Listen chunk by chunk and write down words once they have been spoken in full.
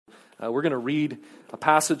We're going to read a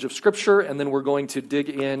passage of Scripture, and then we're going to dig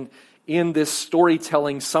in this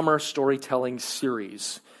summer storytelling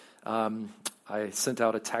series. I sent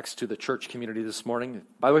out a text to the church community this morning.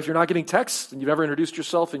 By the way, if you're not getting texts and you've never introduced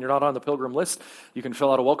yourself and you're not on the Pilgrim list, you can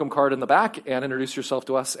fill out a welcome card in the back and introduce yourself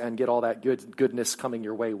to us and get all that goodness coming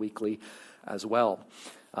your way weekly as well.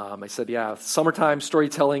 I said, summertime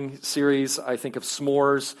storytelling series, I think of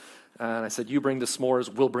s'mores. And I said, you bring the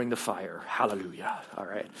s'mores, we'll bring the fire. Hallelujah. All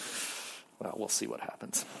right. Well, we'll see what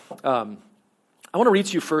happens. I want to read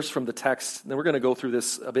to you first from the text, and then we're going to go through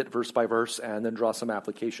this a bit verse by verse and then draw some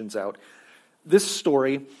applications out. This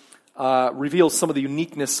story reveals some of the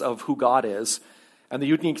uniqueness of who God is and the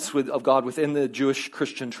uniqueness of God within the Jewish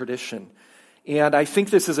Christian tradition. And I think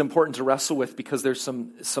this is important to wrestle with because there's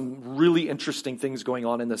some really interesting things going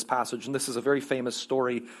on in this passage. And this is a very famous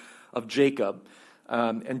story of Jacob.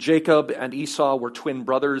 And Jacob and Esau were twin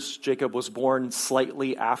brothers. Jacob was born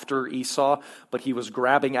slightly after Esau, but he was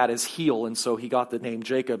grabbing at his heel, and so he got the name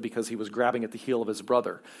Jacob because he was grabbing at the heel of his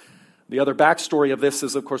brother. The other backstory of this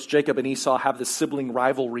is, of course, Jacob and Esau have this sibling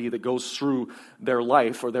rivalry that goes through their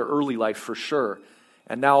life, or their early life for sure.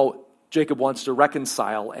 And now Jacob wants to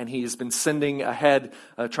reconcile, and he's been sending ahead,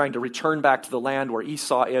 trying to return back to the land where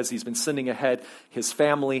Esau is. He's been sending ahead his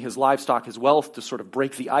family, his livestock, his wealth to sort of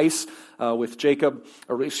break the ice with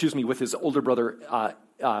his older brother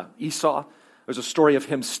Esau. There's a story of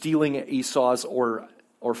him stealing Esau's, or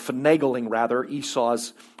finagling rather,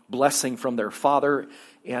 Esau's blessing from their father,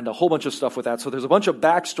 and a whole bunch of stuff with that. So there's a bunch of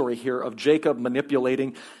backstory here of Jacob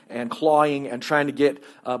manipulating and clawing and trying to get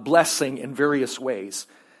a blessing in various ways.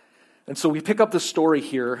 And so we pick up the story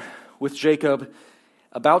here with Jacob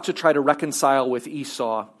about to try to reconcile with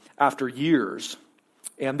Esau after years.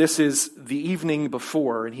 And this is the evening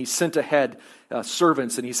before, and he sent ahead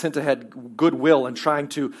servants, and he sent ahead goodwill and trying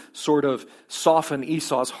to sort of soften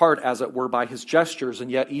Esau's heart, as it were, by his gestures.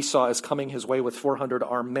 And yet Esau is coming his way with 400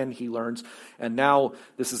 armed men, he learns. And now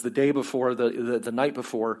this is the day before, the night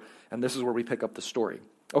before, and this is where we pick up the story.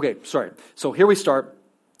 Okay, sorry. So here we start,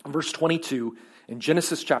 verse 22 in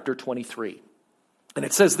Genesis chapter 23. And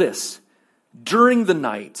it says this: during the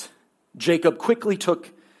night, Jacob quickly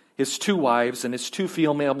took his 2 wives and his 2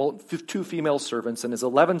 female servants and his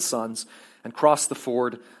 11 sons and crossed the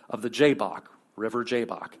ford of the Jabbok, River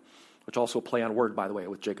Jabbok, which also a play on word, by the way,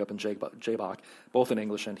 with Jacob and Jabbok, both in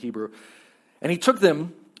English and Hebrew. And he took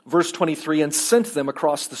them, verse 23, and sent them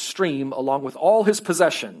across the stream along with all his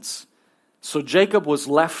possessions. So Jacob was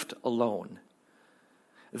left alone.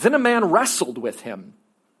 Then a man wrestled with him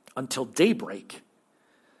until daybreak.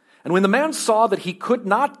 And when the man saw that he could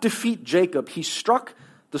not defeat Jacob, he struck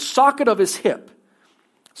the socket of his hip,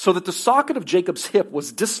 so that the socket of Jacob's hip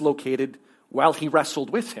was dislocated while he wrestled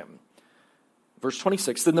with him. Verse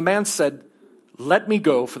 26, then the man said, let me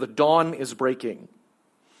go, for the dawn is breaking.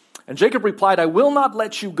 And Jacob replied, I will not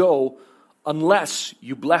let you go unless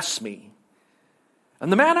you bless me. And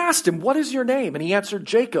the man asked him, what is your name? And he answered,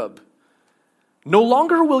 Jacob. No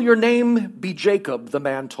longer will your name be Jacob, the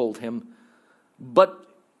man told him, but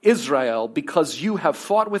Israel, because you have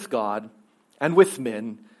fought with God and with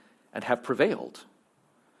men, and have prevailed.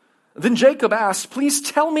 Then Jacob asked, please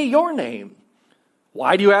tell me your name.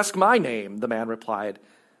 Why do you ask my name? The man replied.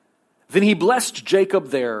 Then he blessed Jacob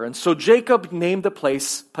there, and so Jacob named the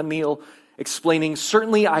place Peniel, explaining,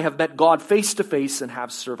 certainly I have met God face to face and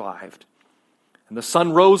have survived. And the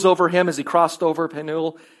sun rose over him as he crossed over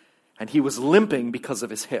Peniel, and he was limping because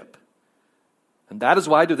of his hip. And that is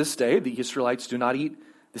why to this day the Israelites do not eat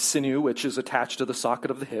the sinew which is attached to the socket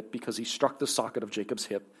of the hip, because he struck the socket of Jacob's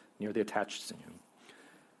hip near the attached sinew.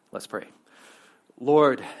 Let's pray.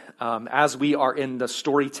 Lord, as we are in the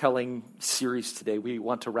storytelling series today, we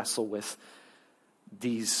want to wrestle with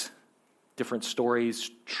these different stories,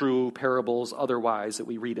 true parables, otherwise, that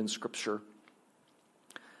we read in Scripture.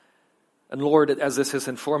 And Lord, as this has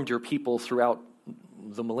informed your people throughout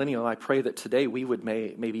the millennium, I pray that today we would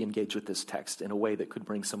maybe engage with this text in a way that could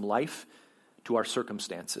bring some life to our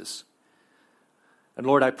circumstances. And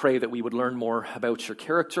Lord, I pray that we would learn more about your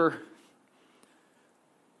character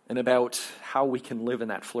and about how we can live in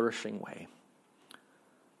that flourishing way.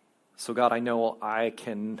 So God, I know I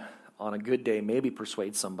can, on a good day, maybe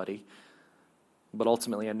persuade somebody, but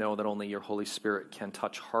ultimately I know that only your Holy Spirit can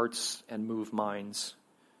touch hearts and move minds,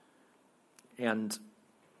 and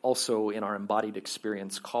also in our embodied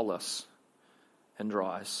experience call us and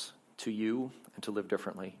draw us to you and to live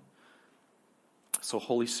differently. So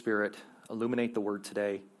Holy Spirit, illuminate the word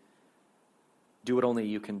today. Do what only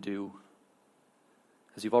you can do,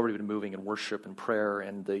 as you've already been moving in worship and prayer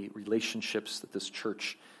and the relationships that this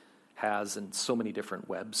church has in so many different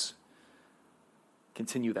webs.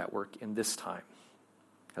 continue that work in this time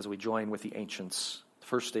as we join with the ancients, the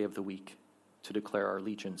first day of the week, to declare our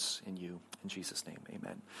allegiance in you. In Jesus' name,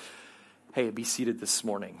 amen. Hey, be seated this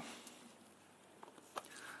morning.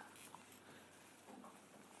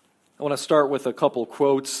 I want to start with a couple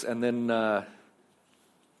quotes and then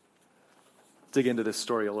dig into this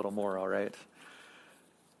story a little more, all right?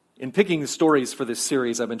 In picking the stories for this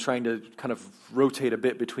series, I've been trying to kind of rotate a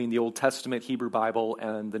bit between the Old Testament Hebrew Bible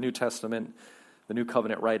and the New Testament, the New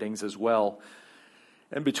Covenant writings as well,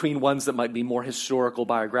 and between ones that might be more historical,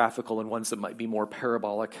 biographical, and ones that might be more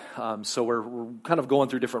parabolic. So we're kind of going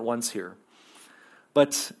through different ones here.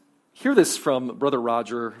 But hear this from Brother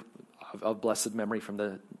Roger of blessed memory from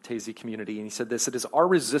the Taizé community, and he said this: it is our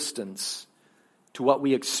resistance to what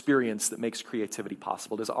we experience that makes creativity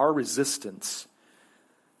possible. It is our resistance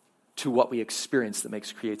to what we experience that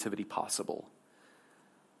makes creativity possible.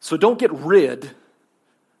 So don't get rid, I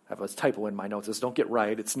have a typo in my notes, it's don't get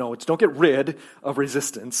right, it's don't get rid of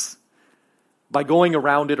resistance by going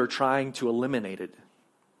around it or trying to eliminate it.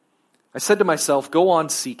 I said to myself, go on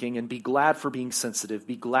seeking and be glad for being sensitive.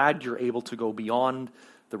 Be glad you're able to go beyond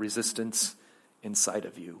the resistance inside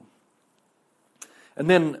of you. And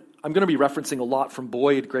then I'm going to be referencing a lot from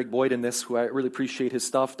Greg Boyd in this, who I really appreciate his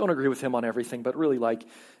stuff. Don't agree with him on everything, but really like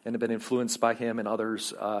and have been influenced by him and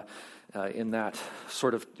others in that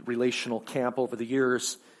sort of relational camp over the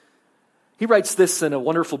years. He writes this in a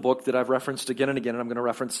wonderful book that I've referenced again and again, and I'm going to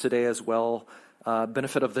reference today as well.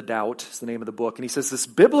 Benefit of the Doubt is the name of the book. And he says this: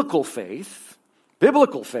 biblical faith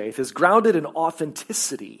is grounded in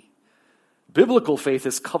authenticity. Biblical faith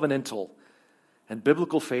is covenantal, and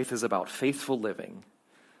biblical faith is about faithful living,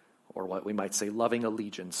 or what we might say loving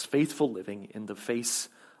allegiance, faithful living in the face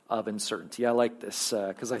of uncertainty. I like this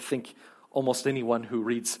because I think almost anyone who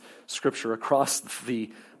reads Scripture across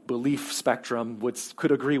the belief spectrum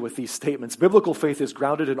could agree with these statements. Biblical faith is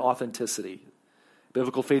grounded in authenticity.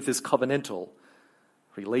 Biblical faith is covenantal,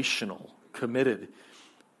 relational, committed.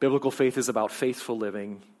 Biblical faith is about faithful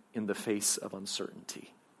living in the face of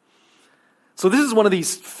uncertainty. So this is one of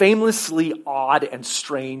these famously odd and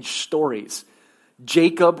strange stories.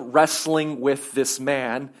 Jacob wrestling with this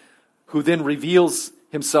man who then reveals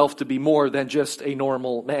himself to be more than just a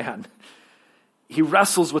normal man. He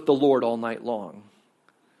wrestles with the Lord all night long.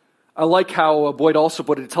 I like how Boyd also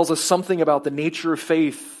put it. It tells us something about the nature of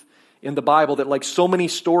faith in the Bible, that like so many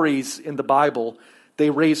stories in the Bible, they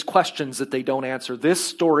raise questions that they don't answer. This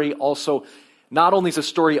story also not only is a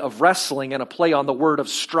story of wrestling and a play on the word of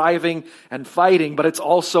striving and fighting, but it's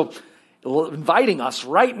also inviting us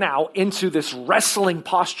right now into this wrestling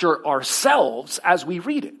posture ourselves as we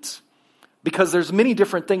read it. Because there's many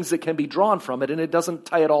different things that can be drawn from it, and it doesn't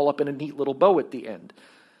tie it all up in a neat little bow at the end.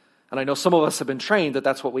 And I know some of us have been trained that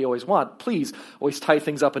that's what we always want. Please, always tie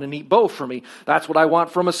things up in a neat bow for me. That's what I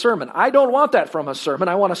want from a sermon. I don't want that from a sermon.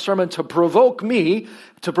 I want a sermon to provoke me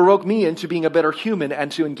into being a better human and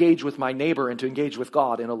to engage with my neighbor and to engage with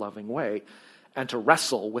God in a loving way and to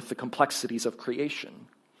wrestle with the complexities of creation.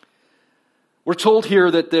 We're told here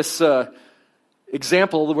that this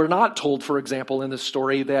we're not told, for example, in this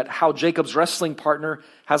story, that how Jacob's wrestling partner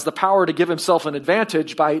has the power to give himself an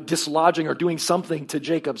advantage by dislodging or doing something to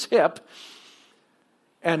Jacob's hip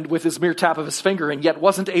and with his mere tap of his finger, and yet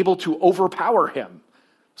wasn't able to overpower him.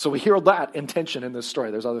 So we hear that intention in this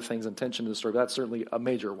story. There's other things in tension in the story, but that's certainly a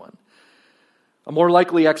major one. A more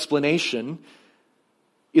likely explanation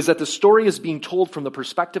is that the story is being told from the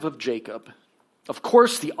perspective of Jacob. Of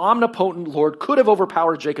course, the omnipotent Lord could have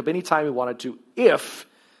overpowered Jacob anytime he wanted to, if,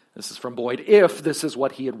 this is from Boyd, if this is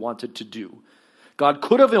what he had wanted to do. God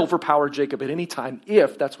could have overpowered Jacob at any time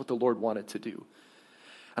if that's what the Lord wanted to do.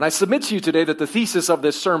 And I submit to you today that the thesis of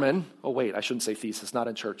this sermon, I shouldn't say thesis, not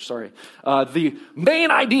in church, sorry. The main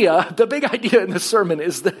idea, the big idea in this sermon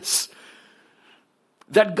is this: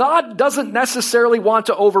 that God doesn't necessarily want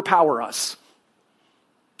to overpower us.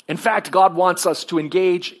 In fact, God wants us to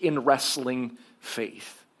engage in wrestling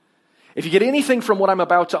faith. If you get anything from what I'm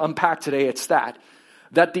about to unpack today, it's that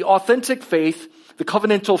the authentic faith, the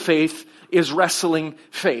covenantal faith, is wrestling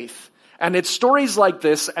faith. And it's stories like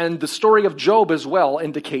this, and the story of Job as well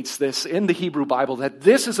indicates this in the Hebrew Bible, that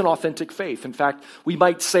this is an authentic faith. In fact, we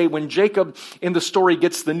might say when Jacob in the story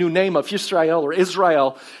gets the new name of Yisrael or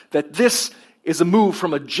Israel, that this is a move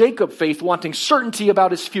from a Jacob faith wanting certainty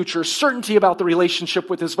about his future, certainty about the relationship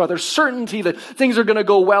with his brother, certainty that things are going to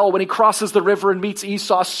go well when he crosses the river and meets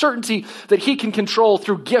Esau, certainty that he can control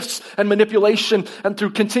through gifts and manipulation and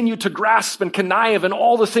through continue to grasp and connive and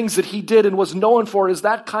all the things that he did and was known for as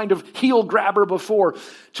that kind of heel grabber before,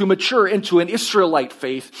 to mature into an Israelite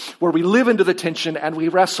faith where we live into the tension and we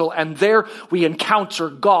wrestle, and there we encounter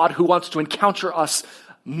God who wants to encounter us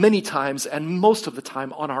many times and most of the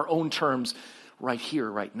time on our own terms, right here,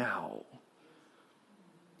 right now.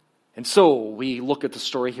 And so we look at the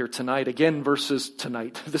story here tonight, again versus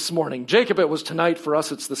tonight, this morning. Jacob, it was tonight, for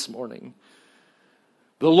us it's this morning.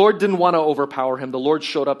 The Lord didn't want to overpower him. The Lord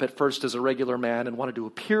showed up at first as a regular man and wanted to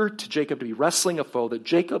appear to Jacob to be wrestling a foe that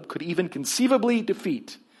Jacob could even conceivably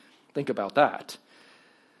defeat. Think about that.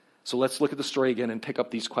 So let's look at the story again and pick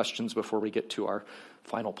up these questions before we get to our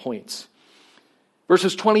final points.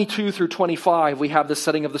 Verses 22 through 25, we have the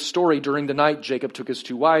setting of the story. During the night, Jacob took his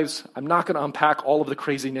 2 wives. I'm not going to unpack all of the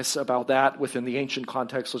craziness about that within the ancient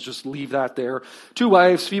context. Let's just leave that there. 2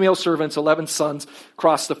 wives, female servants, 11 sons,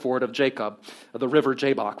 crossed the ford of Jacob, the river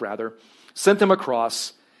Jabbok rather, sent them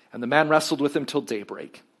across, and the man wrestled with them till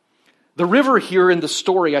daybreak. The river here in the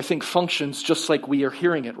story, I think, functions just like we are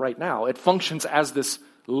hearing it right now. It functions as this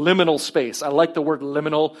liminal space. I like the word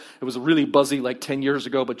liminal. It was really buzzy like 10 years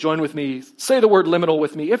ago, but join with me. Say the word liminal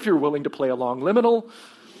with me if you're willing to play along. Liminal,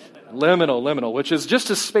 which is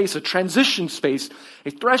just a space, a transition space,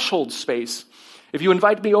 a threshold space. If you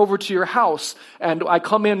invite me over to your house and I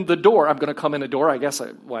come in the door, I'm going to come in a door. I guess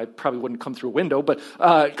I probably wouldn't come through a window, but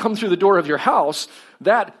come through the door of your house.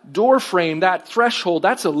 That door frame, that threshold,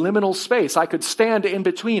 that's a liminal space. I could stand in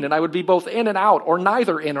between and I would be both in and out, or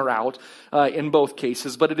neither in or out in both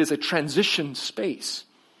cases, but it is a transition space.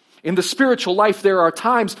 In the spiritual life, there are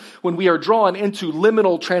times when we are drawn into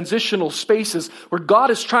liminal transitional spaces where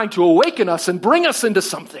God is trying to awaken us and bring us into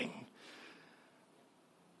something.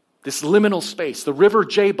 This liminal space, the river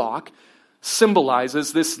Jabbok,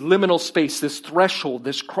 symbolizes this liminal space, this threshold,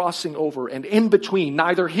 this crossing over, and in between,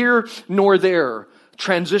 neither here nor there,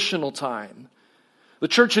 transitional time. The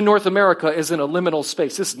church in North America is in a liminal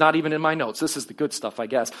space. This is not even in my notes. This is the good stuff, I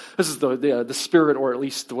guess. This is the spirit, or at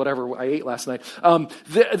least whatever I ate last night.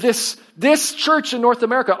 This church in North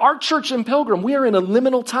America, our church in Pilgrim, we are in a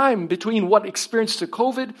liminal time between what experienced to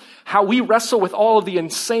COVID, how we wrestle with all of the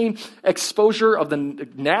insane exposure of the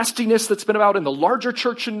nastiness that's been about in the larger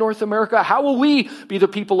church in North America. How will we be the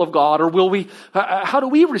people of God, or will we? How do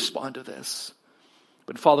we respond to this?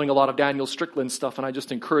 Been following a lot of Daniel Strickland stuff, and I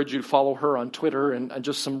just encourage you to follow her on Twitter and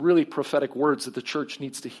just some really prophetic words that the church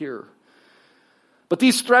needs to hear. But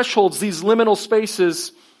these thresholds, these liminal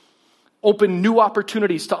spaces, open new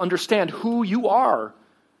opportunities to understand who you are,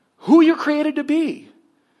 who you're created to be.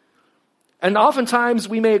 And oftentimes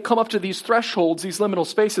we may come up to these thresholds, these liminal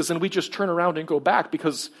spaces, and we just turn around and go back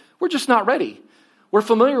because we're just not ready. We're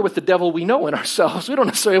familiar with the devil we know in ourselves. We don't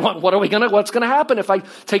necessarily want, what's going to happen if I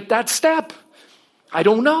take that step? I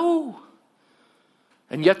don't know.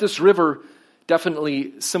 And yet this river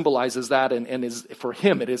definitely symbolizes that, and is, for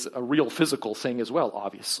him, it is a real physical thing as well,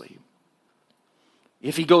 obviously.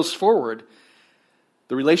 If he goes forward,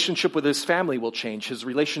 the relationship with his family will change, his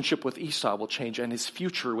relationship with Esau will change, and his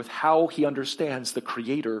future with how he understands the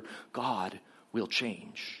Creator, God, will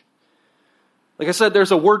change. Like I said,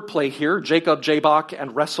 there's a wordplay here. Jacob, Jabbok,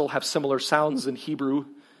 and wrestle have similar sounds in Hebrew.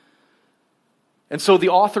 And so the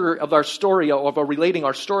author of our story, of relating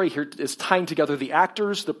our story here, is tying together the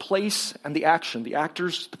actors, the place, and the action. The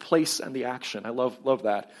actors, the place, and the action. I love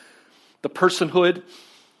that. The personhood,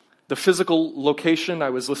 the physical location. I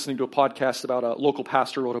was listening to a podcast about a local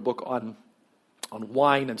pastor wrote a book on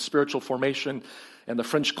wine and spiritual formation and the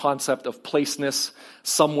French concept of placeness,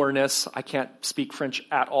 somewhereness. I can't speak French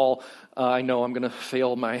at all. I know I'm going to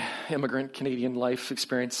fail my immigrant Canadian life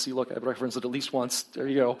experience. See, look, I've referenced it at least once. There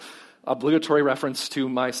you go. Obligatory reference to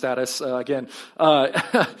my status again.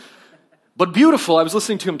 But beautiful, I was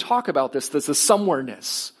listening to him talk about this, the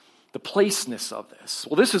somewhereness, the placeness of this.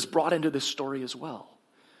 Well, this is brought into this story as well.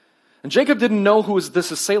 And Jacob didn't know who this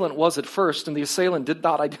assailant was at first, and the assailant did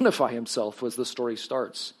not identify himself as the story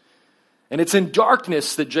starts. And it's in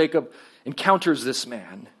darkness that Jacob encounters this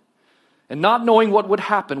man, and not knowing what would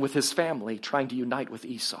happen with his family, trying to unite with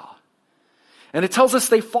Esau. And it tells us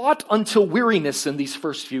they fought until weariness in these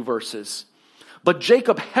first few verses. But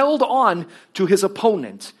Jacob held on to his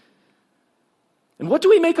opponent. And what do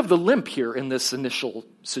we make of the limp here in this initial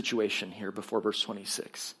situation here before verse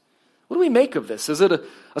 26? What do we make of this? Is it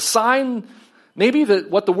a sign maybe that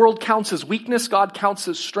what the world counts as weakness, God counts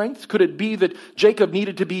as strength? Could it be that Jacob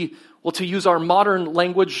needed to be Well, to use our modern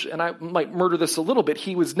language, and I might murder this a little bit,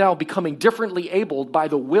 he was now becoming differently abled by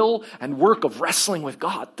the will and work of wrestling with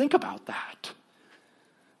God. Think about that.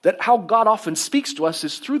 That how God often speaks to us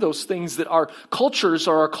is through those things that our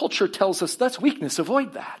culture tells us that's weakness,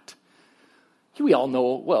 avoid that. We all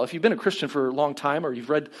know, well, if you've been a Christian for a long time or you've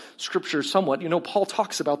read Scripture somewhat, you know Paul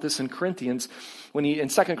talks about this in Corinthians, in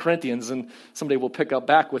 2 Corinthians, and someday we'll pick up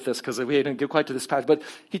back with this because we didn't get quite to this passage, but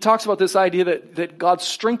he talks about this idea that God's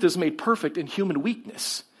strength is made perfect in human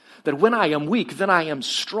weakness. That when I am weak, then I am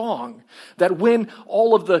strong. That when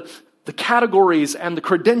all of the categories and the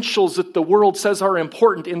credentials that the world says are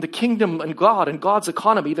important in the kingdom and God and God's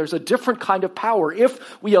economy, there's a different kind of power.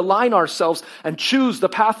 If we align ourselves and choose the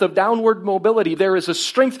path of downward mobility, there is a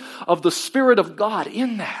strength of the Spirit of God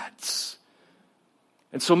in that.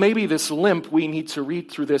 And so maybe this limp, we need to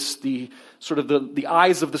read through this, the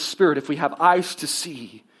eyes of the Spirit, if we have eyes to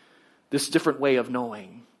see this different way of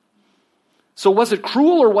knowing. So was it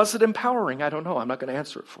cruel or was it empowering? I don't know. I'm not going to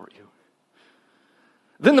answer it for you.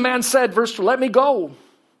 Then the man said, verse 2, let me go.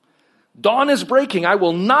 Dawn is breaking. I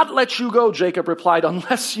will not let you go, Jacob replied,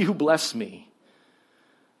 unless you bless me.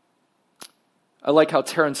 I like how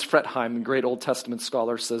Terence Fretheim, a great Old Testament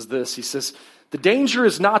scholar, says this. He says, the danger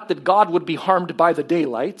is not that God would be harmed by the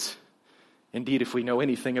daylight. Indeed, if we know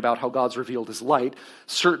anything about how God's revealed his light,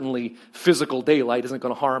 certainly physical daylight isn't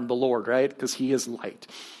going to harm the Lord, right? Because he is light.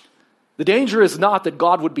 The danger is not that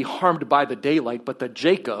God would be harmed by the daylight, but that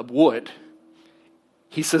Jacob would.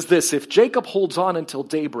 He says this, if Jacob holds on until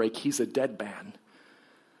daybreak, he's a dead man.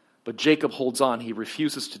 But Jacob holds on, he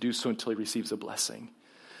refuses to do so until he receives a blessing.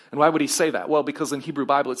 And why would he say that? Well, because in Hebrew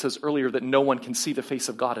Bible it says earlier that no one can see the face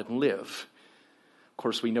of God and live. Of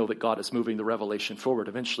course, we know that God is moving the revelation forward.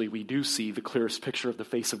 Eventually, we do see the clearest picture of the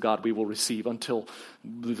face of God we will receive until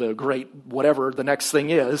the great whatever the next thing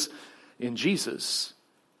is in Jesus.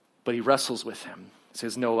 But he wrestles with him. He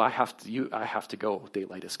says, no, I have to go.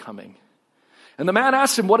 Daylight is coming. And the man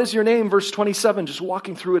asked him, what is your name? Verse 27, just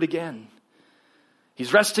walking through it again.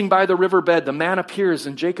 He's resting by the riverbed. The man appears,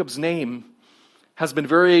 and Jacob's name has been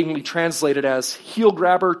varyingly translated as heel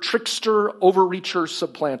grabber, trickster, overreacher,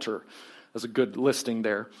 supplanter. That's a good listing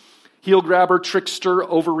there. Heel grabber, trickster,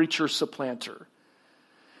 overreacher, supplanter.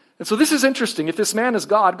 And so this is interesting. If this man is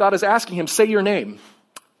God, God is asking him, say your name.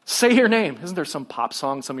 Say your name. Isn't there some pop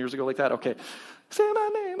song some years ago like that? Okay. Say my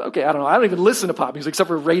name. Okay, I don't know. I don't even listen to pop music except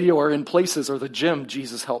for radio or in places or the gym.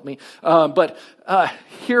 Jesus help me. But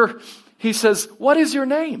here he says, what is your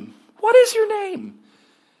name? What is your name?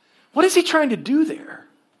 What is he trying to do there?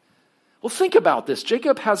 Well, think about this.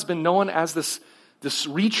 Jacob has been known as this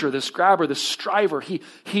reacher, this grabber, this striver.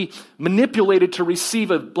 He manipulated to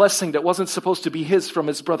receive a blessing that wasn't supposed to be his from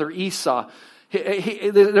his brother Esau.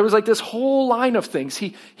 There was like this whole line of things.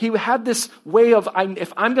 He had this way of,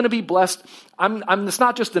 if I'm going to be blessed, it's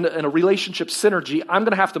not just in a relationship synergy. I'm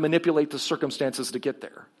going to have to manipulate the circumstances to get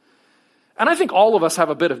there. And I think all of us have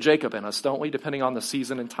a bit of Jacob in us, don't we? Depending on the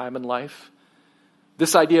season and time in life.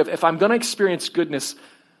 This idea of if I'm going to experience goodness,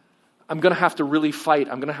 I'm going to have to really fight.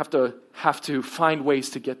 I'm going to have to find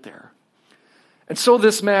ways to get there. And so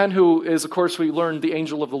this man who is, of course, we learned the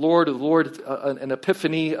angel of the Lord, an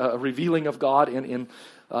epiphany, a revealing of God in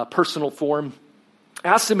personal form,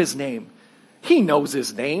 asks him his name. He knows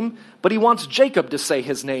his name, but he wants Jacob to say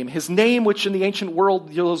his name. His name, which in the ancient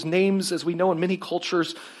world, those names, as we know in many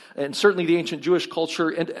cultures, and certainly the ancient Jewish culture,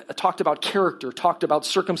 and talked about character, talked about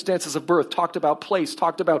circumstances of birth, talked about place,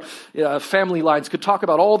 talked about family lines, could talk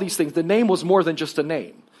about all these things. The name was more than just a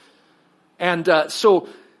name. And so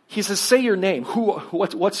he says, say your name.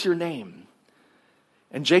 What's your name?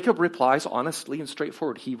 And Jacob replies honestly and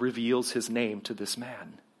straightforward. He reveals his name to this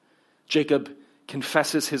man. Jacob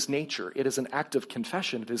confesses his nature. It is an act of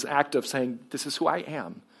confession. It is an act of saying, this is who I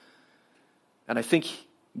am. And I think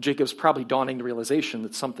Jacob's probably dawning the realization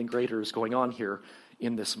that something greater is going on here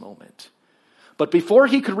in this moment. But before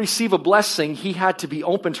he could receive a blessing, he had to be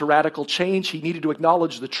open to radical change. He needed to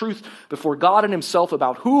acknowledge the truth before God and himself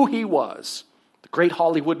about who he was. The great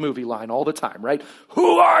Hollywood movie line all the time, right?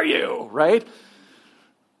 Who are you, right?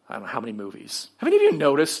 I don't know how many movies. Have any of you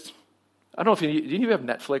noticed? I don't know if do you have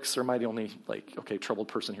Netflix, or am I the only, troubled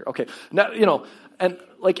person here? Okay, now, and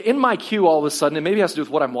in my queue all of a sudden, and maybe it has to do with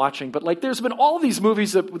what I'm watching, but there's been all these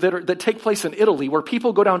movies that take place in Italy where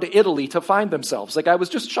people go down to Italy to find themselves. I was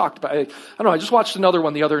just shocked by, I don't know, I just watched another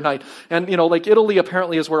one the other night, and Italy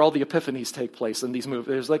apparently is where all the epiphanies take place in these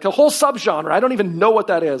movies. There's a whole subgenre. I don't even know what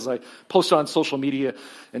that is. I posted on social media,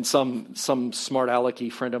 and some smart alecky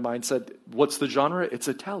friend of mine said, "What's the genre?" It's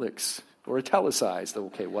italics or italicized.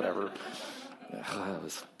 Okay, whatever. That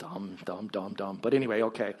was dumb. But anyway,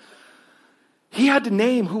 okay. He had to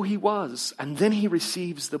name who he was, and then he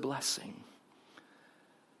receives the blessing.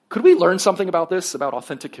 Could we learn something about this, about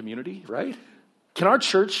authentic community, right? Can our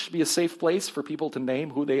church be a safe place for people to name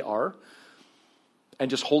who they are and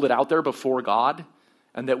just hold it out there before God,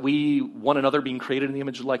 and that we, one another being created in the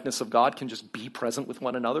image and likeness of God, can just be present with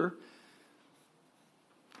one another?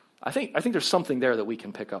 I think there's something there that we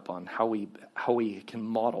can pick up on, how we can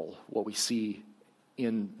model what we see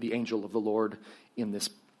in the angel of the Lord in this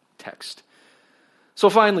text. So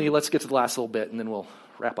finally, let's get to the last little bit, and then we'll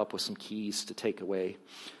wrap up with some keys to take away.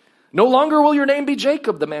 No longer will your name be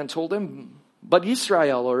Jacob, the man told him, but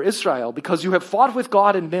Israel, or Israel, because you have fought with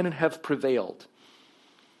God and men have prevailed.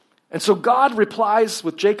 And so God replies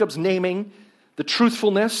with Jacob's naming the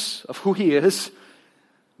truthfulness of who he is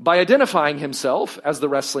by identifying himself as the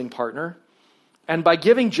wrestling partner and by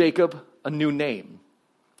giving Jacob a new name.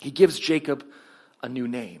 He gives Jacob a new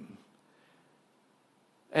name.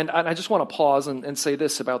 And I just want to pause and say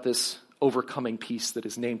this about this overcoming piece that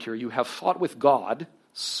is named here. You have fought with God,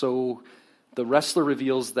 so the wrestler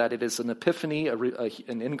reveals that it is an epiphany,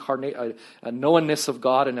 an incarnate, a knownness of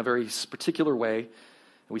God in a very particular way. And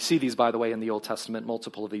we see these, by the way, in the Old Testament.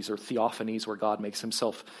 Multiple of these are theophanies where God makes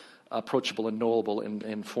himself approachable and knowable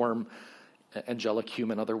in form, angelic,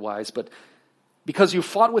 human, otherwise. But because you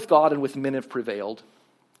fought with God and with men have prevailed,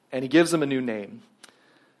 and he gives them a new name.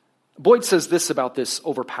 Boyd says this about this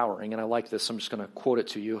overpowering, and I like this. I'm just going to quote it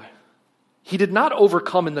to you. He did not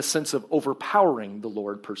overcome in the sense of overpowering the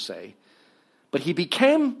Lord per se, but he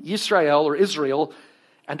became Yisrael or Israel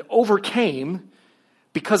and overcame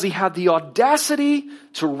because he had the audacity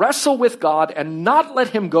to wrestle with God and not let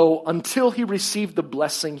him go until he received the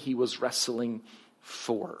blessing he was wrestling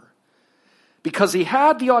for. Because he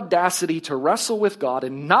had the audacity to wrestle with God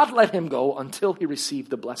and not let him go until he received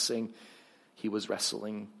the blessing he was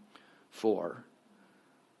wrestling for.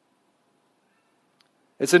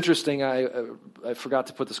 It's interesting, I forgot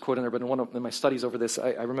to put this quote in there, but in my studies over this,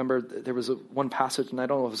 I remember there was one passage, and I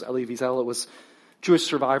don't know if it was Elie Wiesel, it was Jewish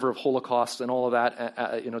survivor of Holocaust and all of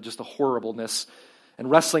that, just the horribleness,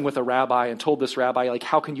 and wrestling with a rabbi, and told this rabbi, like,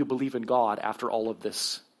 how can you believe in God after all of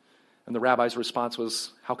this? And the rabbi's response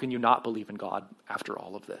was, how can you not believe in God after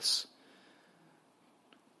all of this?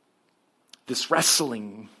 This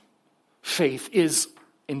wrestling faith is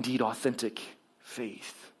indeed authentic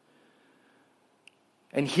faith.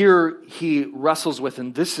 And here he wrestles with,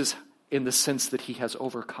 and this is in the sense that he has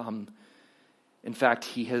overcome. In fact,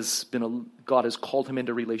 God has called him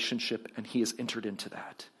into relationship, and he has entered into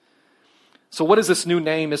that. So what is this new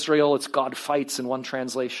name, Israel? It's God fights in one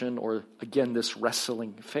translation, or again, this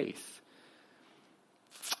wrestling faith.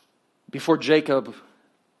 Before Jacob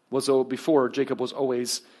was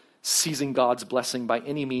always seizing God's blessing by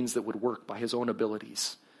any means that would work by his own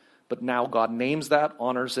abilities. But now God names that,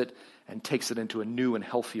 honors it, and takes it into a new and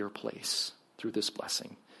healthier place through this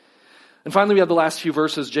blessing. And finally, we have the last few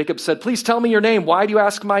verses. Jacob said, please tell me your name. Why do you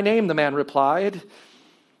ask my name? The man replied.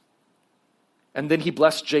 And then he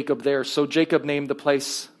blessed Jacob there. So Jacob named the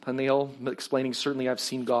place Peniel, explaining, certainly I've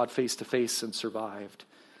seen God face to face and survived.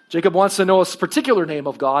 Jacob wants to know a particular name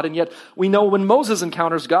of God, and yet we know when Moses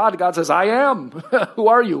encounters God, God says, I am. Who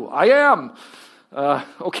are you? I am.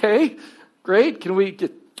 Okay, great. Can we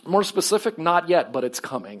get more specific? Not yet, but it's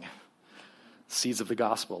coming. Seeds of the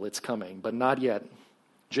gospel, it's coming, but not yet.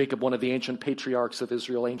 Jacob, one of the ancient patriarchs of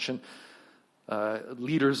Israel, ancient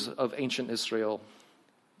leaders of ancient Israel,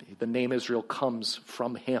 the name Israel comes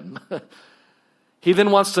from him. He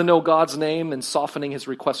then wants to know God's name and softening his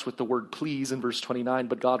request with the word please in verse 29,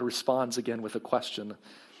 but God responds again with a question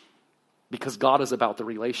because God is about the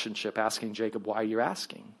relationship, asking Jacob, why are you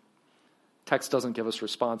asking? Text doesn't give us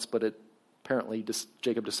response, but apparently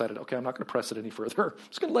Jacob decided, okay, I'm not going to press it any further. I'm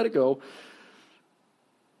just going to let it go.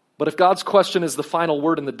 But if God's question is the final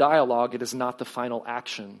word in the dialogue, it is not the final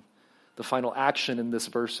action. The final action in this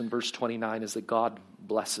verse, in verse 29, is that God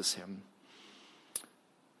blesses him.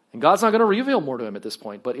 And God's not going to reveal more to him at this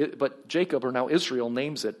point, but Jacob, or now Israel,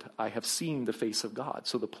 names it, I have seen the face of God.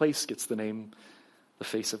 So the place gets the name, the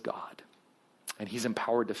face of God. And he's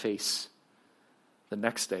empowered to face the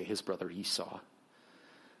next day his brother Esau.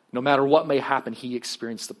 No matter what may happen, he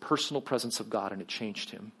experienced the personal presence of God, and it changed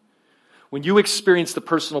him. When you experience the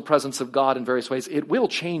personal presence of God in various ways, it will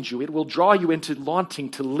change you. It will draw you into wanting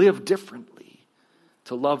to live differently,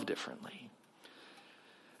 to love differently.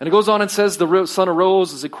 And it goes on and says, the sun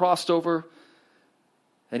arose as he crossed over,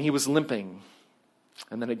 and he was limping.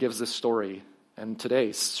 And then it gives this story. And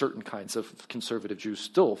today, certain kinds of conservative Jews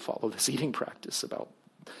still follow this eating practice about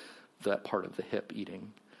that part of the hip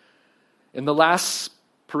eating. In the last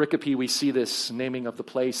pericope, we see this naming of the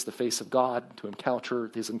place, the face of God, to encounter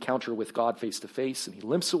his encounter with God face to face, and he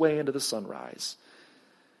limps away into the sunrise.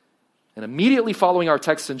 And immediately following our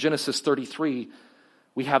text in Genesis 33,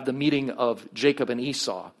 we have the meeting of Jacob and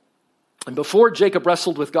Esau. And before Jacob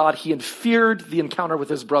wrestled with God, he had feared the encounter with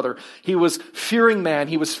his brother. He was fearing man.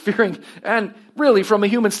 He was fearing, and really from a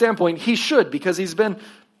human standpoint, he should, because he's been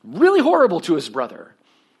really horrible to his brother.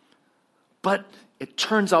 But it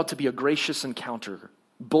turns out to be a gracious encounter.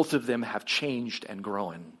 Both of them have changed and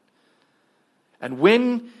grown. And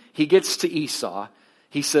when he gets to Esau,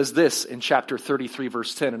 he says this in chapter 33,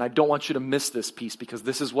 verse 10, and I don't want you to miss this piece, because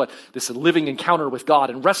this is what this living encounter with God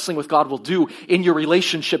and wrestling with God will do in your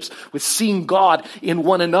relationships with seeing God in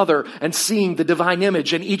one another and seeing the divine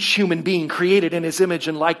image in each human being created in his image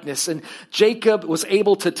and likeness. And Jacob was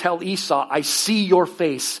able to tell Esau, I see your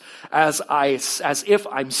face as if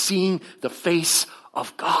I'm seeing the face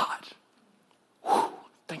of God. Whew,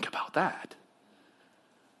 think about that.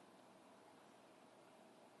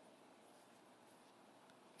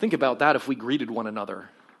 Think about that if we greeted one another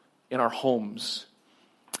in our homes,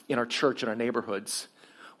 in our church, in our neighborhoods.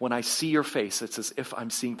 When I see your face, it's as if I'm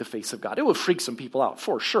seeing the face of God. It will freak some people out,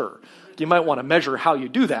 for sure. You might want to measure how you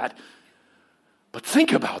do that. But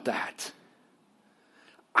think about that.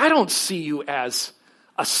 I don't see you as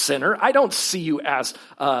a sinner. I don't see you as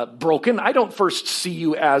broken. I don't first see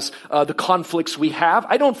you as the conflicts we have.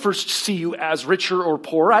 I don't first see you as richer or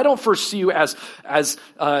poorer. I don't first see you as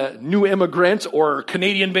new immigrant or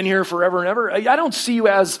Canadian, been here forever and ever. I don't see you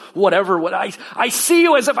as whatever. I see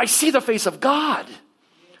you as if I see the face of God.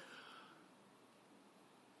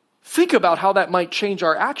 Think about how that might change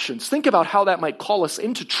our actions. Think about how that might call us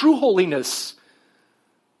into true holiness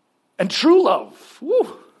and true love.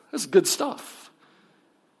 Woo, that's good stuff.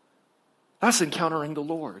 That's encountering the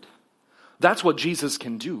Lord. That's what Jesus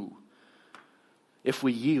can do if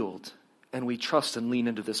we yield and we trust and lean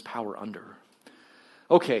into this power under.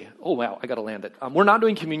 Okay. Oh, wow. I got to land it. We're not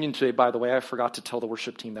doing communion today, by the way. I forgot to tell the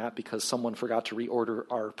worship team that because someone forgot to reorder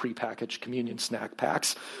our prepackaged communion snack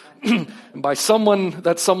packs. And by someone,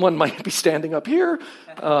 that someone might be standing up here.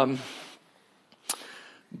 Yeah.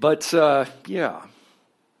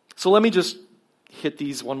 So let me just hit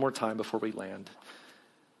these one more time before we land.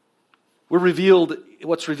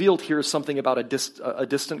 What's revealed here is something about a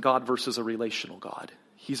distant God versus a relational God.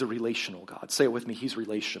 He's a relational God. Say it with me. He's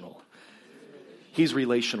relational. He's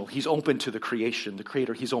relational. He's open to the creation, the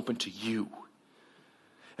creator. He's open to you.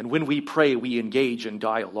 And when we pray, we engage in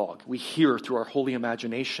dialogue. We hear through our holy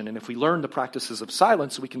imagination. And if we learn the practices of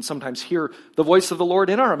silence, we can sometimes hear the voice of the Lord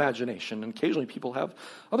in our imagination. And occasionally people have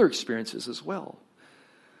other experiences as well.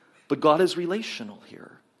 But God is relational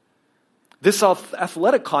here. This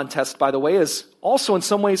athletic contest, by the way, is also in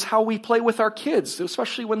some ways how we play with our kids,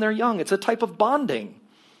 especially when they're young. It's a type of bonding.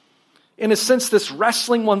 In a sense, this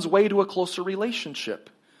wrestling one's way to a closer relationship.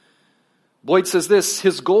 Boyd says this,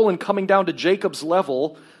 his goal in coming down to Jacob's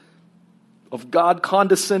level of God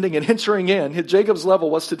condescending and entering in, Jacob's level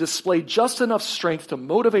was to display just enough strength to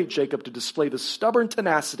motivate Jacob to display the stubborn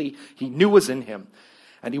tenacity he knew was in him.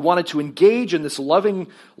 And he wanted to engage in this long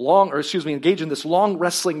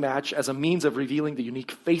wrestling match as a means of revealing the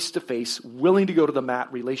unique face-to-face, willing to go to the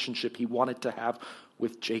mat relationship he wanted to have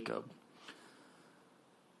with Jacob.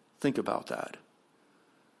 Think about that.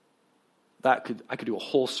 I could do a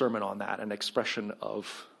whole sermon on that, an expression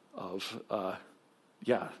of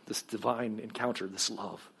this divine encounter, this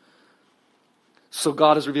love. So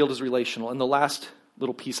God is revealed as relational. And the last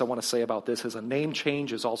little piece I want to say about this is a name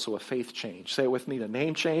change is also a faith change. Say it with me. The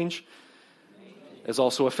name change is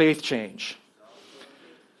also a faith change.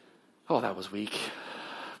 Oh, that was weak.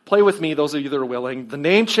 Play with me, those of you that are willing. The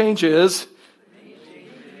name change is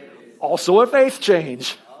also a faith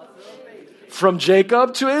change. From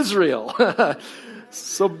Jacob to Israel.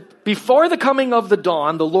 So before the coming of the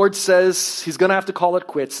dawn, the Lord says he's going to have to call it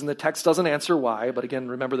quits, and the text doesn't answer why. But again,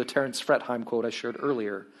 remember the Terence Fretheim quote I shared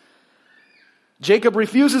earlier. Jacob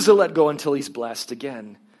refuses to let go until he's blessed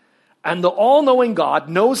again. And the all-knowing God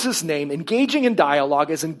knows his name, engaging in dialogue,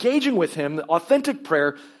 is engaging with him, authentic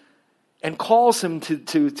prayer, and calls him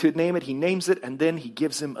to name it. He names it, and then he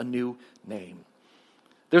gives him a new name.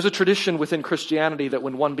 There's a tradition within Christianity that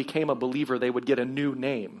when one became a believer, they would get a new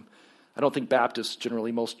name. I don't think Baptists,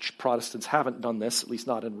 generally most Protestants haven't done this, at least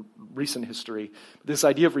not in recent history. This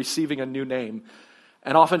idea of receiving a new name.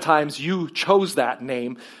 And oftentimes you chose that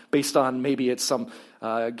name based on maybe it's some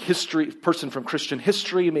person from Christian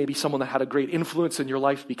history, maybe someone that had a great influence in your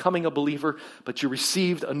life becoming a believer, but you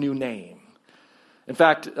received a new name. In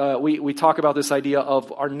fact, we talk about this idea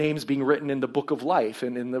of our names being written in the book of life,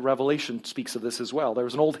 and in the Revelation speaks of this as well. There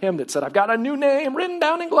was an old hymn that said, I've got a new name written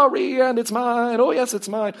down in glory, and it's mine. Oh, yes, it's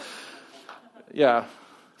mine. Yeah,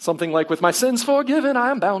 something like, with my sins forgiven,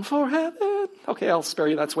 I am bound for heaven. Okay, I'll spare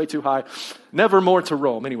you. That's way too high. Never more to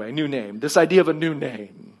roam. Anyway, new name. This idea of a new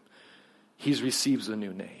name. He receives a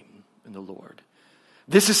new name in the Lord.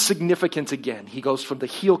 This is significant again. He goes from the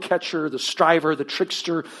heel catcher, the striver, the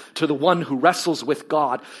trickster, to the one who wrestles with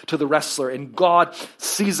God, to the wrestler. And God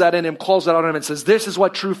sees that in him, calls it out on him, and says, this is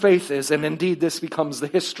what true faith is. And indeed, this becomes the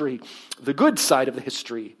history, the good side of the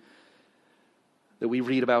history that we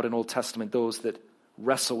read about in Old Testament, those that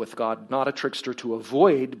wrestle with God, not a trickster to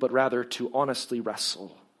avoid, but rather to honestly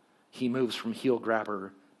wrestle. He moves from heel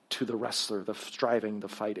grabber to the wrestler, the striving, the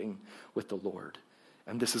fighting with the Lord.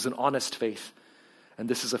 And this is an honest faith. And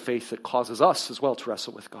this is a faith that causes us as well to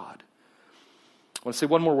wrestle with God. I want to say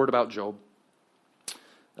one more word about Job.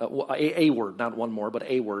 A word, not one more, but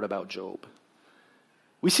a word about Job.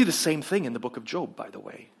 We see the same thing in the book of Job, by the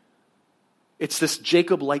way. It's this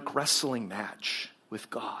Jacob-like wrestling match with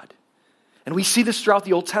God. And we see this throughout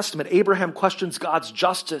the Old Testament. Abraham questions God's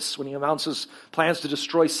justice when he announces plans to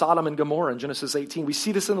destroy Sodom and Gomorrah in Genesis 18. We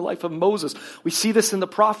see this in the life of Moses. We see this in the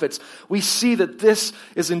prophets. We see that this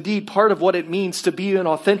is indeed part of what it means to be an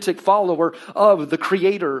authentic follower of the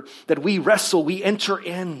Creator, that we wrestle, we enter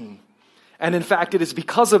in. And in fact, it is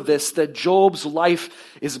because of this that Job's life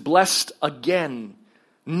is blessed again.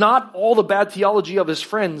 Not all the bad theology of his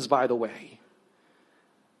friends, by the way.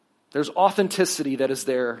 There's authenticity that is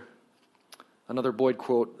there. Another Boyd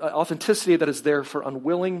quote, authenticity that is there for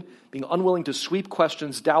being unwilling to sweep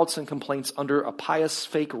questions, doubts, and complaints under a pious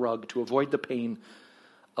fake rug to avoid the pain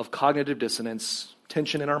of cognitive dissonance,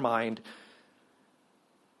 tension in our mind.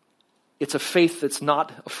 It's a faith that's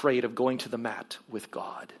not afraid of going to the mat with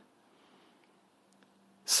God.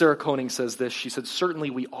 Sarah Koenig says this. She said, certainly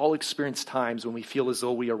we all experience times when we feel as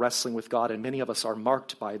though we are wrestling with God, and many of us are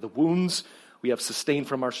marked by the wounds we have sustained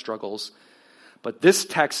from our struggles. But this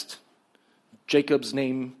text, Jacob's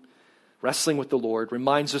name, wrestling with the Lord,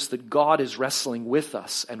 reminds us that God is wrestling with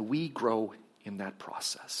us, and we grow in that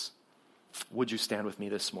process. Would you stand with me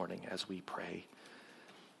this morning as we pray?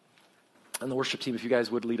 And the worship team, if you guys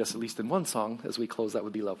would lead us at least in one song as we close, that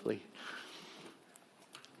would be lovely.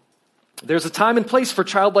 There's a time and place for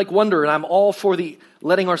childlike wonder, and I'm all for the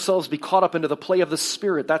letting ourselves be caught up into the play of the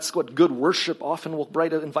Spirit. That's what good worship often will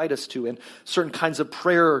invite us to, and certain kinds of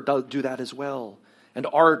prayer do that as well. And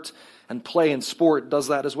art and play and sport does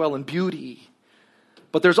that as well, and beauty.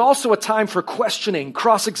 But there's also a time for questioning,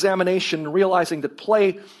 cross-examination, and realizing that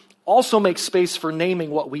play also makes space for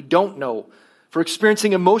naming what we don't know, for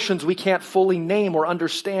experiencing emotions we can't fully name or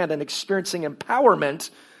understand, and experiencing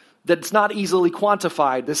empowerment that's not easily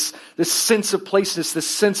quantified, this sense of placeness, this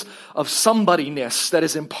sense of somebodyness that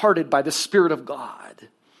is imparted by the Spirit of God.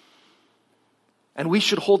 And we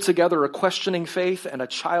should hold together a questioning faith and a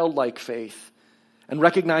childlike faith, and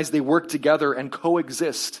recognize they work together and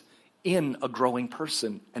coexist in a growing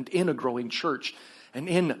person and in a growing church and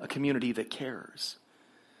in a community that cares.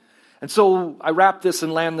 And so I wrap this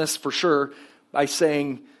and land this for sure by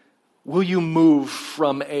saying, will you move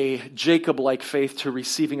from a Jacob-like faith to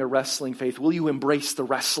receiving a wrestling faith? Will you embrace the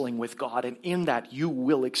wrestling with God? And in that, you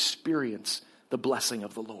will experience the blessing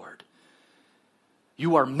of the Lord.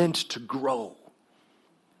 You are meant to grow.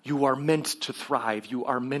 You are meant to thrive. You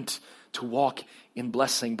are meant to walk in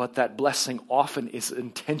blessing, but that blessing often is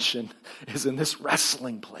in this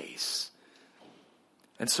wrestling place.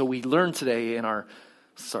 And so we learn today in our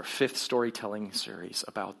fifth storytelling series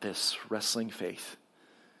about this wrestling faith,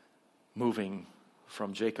 moving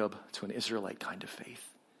from Jacob to an Israelite kind of faith.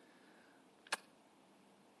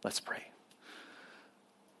 Let's pray.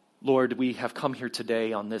 Lord, we have come here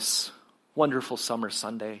today on this wonderful summer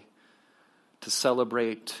Sunday to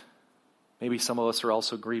celebrate. Maybe some of us are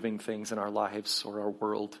also grieving things in our lives or our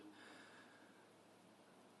world.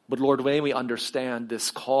 But Lord, may we understand this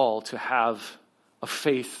call to have a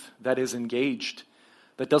faith that is engaged,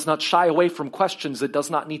 that does not shy away from questions, that does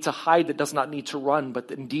not need to hide, that does not need to run, but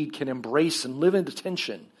that indeed can embrace and live in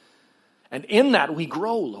tension. And in that we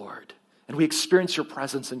grow, Lord, and we experience your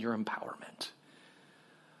presence and your empowerment.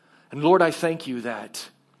 And Lord, I thank you that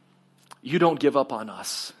you don't give up on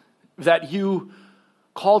us, that you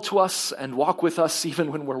call to us and walk with us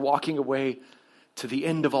even when we're walking away to the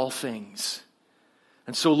end of all things.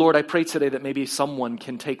 And so, Lord, I pray today that maybe someone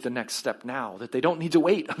can take the next step now, that they don't need to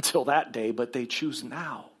wait until that day, but they choose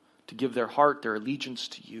now to give their heart, their allegiance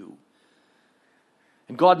to you.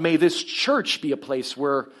 And God, may this church be a place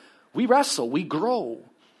where we wrestle, we grow,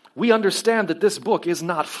 We understand that this book is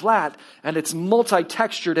not flat, and it's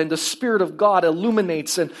multi-textured, and the Spirit of God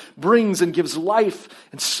illuminates and brings and gives life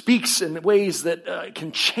and speaks in ways that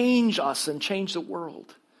can change us and change the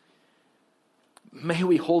world. May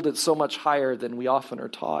we hold it so much higher than we often are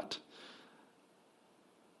taught,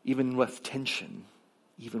 even with tension,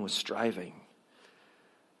 even with striving.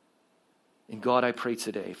 And God, I pray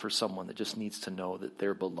today for someone that just needs to know that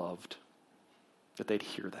they're beloved, that they'd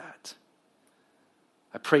hear that.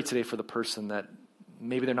 I pray today for the person that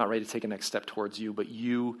maybe they're not ready to take a next step towards you, but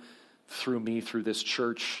you, through me, through this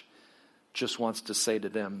church, just wants to say to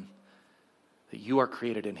them that you are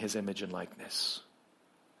created in his image and likeness.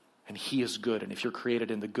 And he is good. And if you're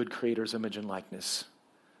created in the good Creator's image and likeness,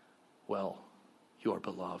 well, you are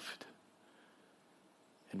beloved.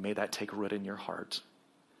 And may that take root in your heart.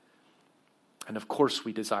 And of course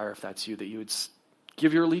we desire, if that's you, that you would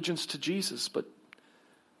give your allegiance to Jesus, but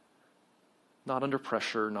not under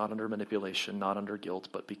pressure, not under manipulation, not under guilt,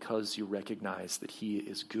 but because you recognize that he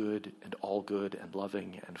is good and all good and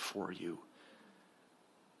loving and for you,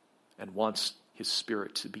 and wants his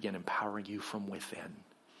Spirit to begin empowering you from within.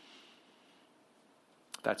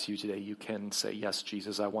 If that's you today, you can say, yes,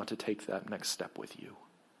 Jesus, I want to take that next step with you.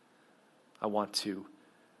 I want to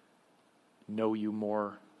know you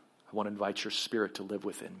more. I want to invite your Spirit to live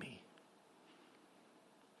within me.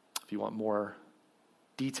 If you want more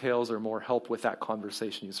details or more help with that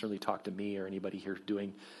conversation, you can certainly talk to me or anybody here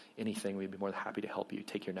doing anything. We'd be more than happy to help you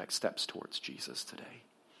take your next steps towards Jesus today.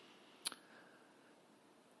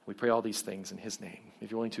 We pray all these things in his name.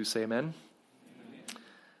 If you're willing to, say amen.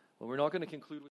 Well, we're not going to conclude with